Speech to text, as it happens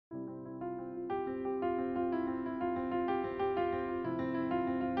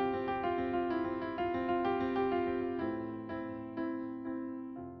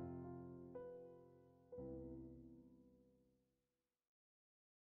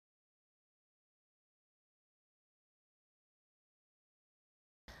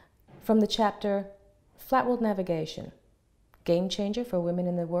From the chapter, Flat World Navigation, Game Changer for Women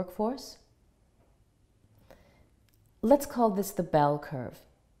in the Workforce. Let's call this the bell curve.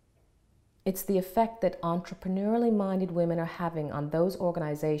 It's the effect that entrepreneurially minded women are having on those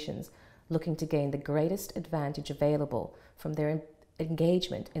organizations looking to gain the greatest advantage available from their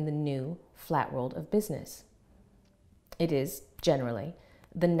engagement in the new flat world of business. It is, generally,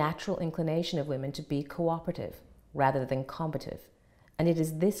 the natural inclination of women to be cooperative rather than combative, and it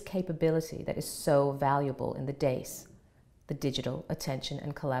is this capability that is so valuable in the DACE, the digital attention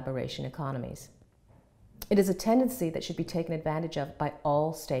and collaboration economies. It is a tendency that should be taken advantage of by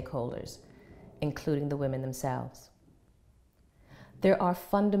all stakeholders, including the women themselves. There are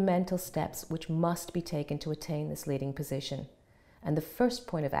fundamental steps which must be taken to attain this leading position, and the first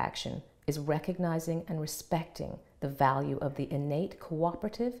point of action is recognizing and respecting the value of the innate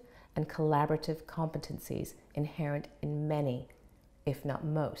cooperative and collaborative competencies inherent in many, if not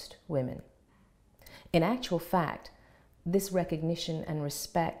most, women. In actual fact, this recognition and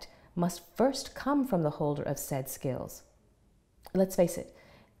respect must first come from the holder of said skills. Let's face it,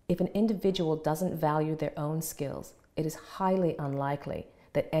 if an individual doesn't value their own skills, it is highly unlikely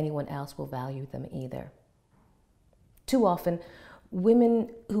that anyone else will value them either. Too often, women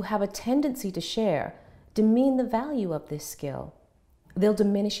who have a tendency to share demean the value of this skill. They'll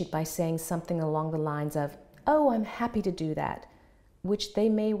diminish it by saying something along the lines of, "Oh, I'm happy to do that," which they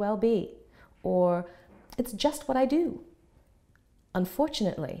may well be, or "It's just what I do."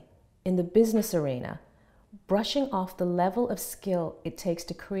 Unfortunately, in the business arena, brushing off the level of skill it takes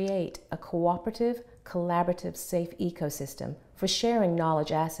to create a cooperative, collaborative, safe ecosystem for sharing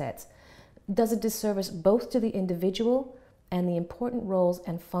knowledge assets does a disservice both to the individual and the important roles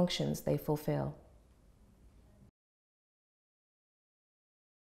and functions they fulfill.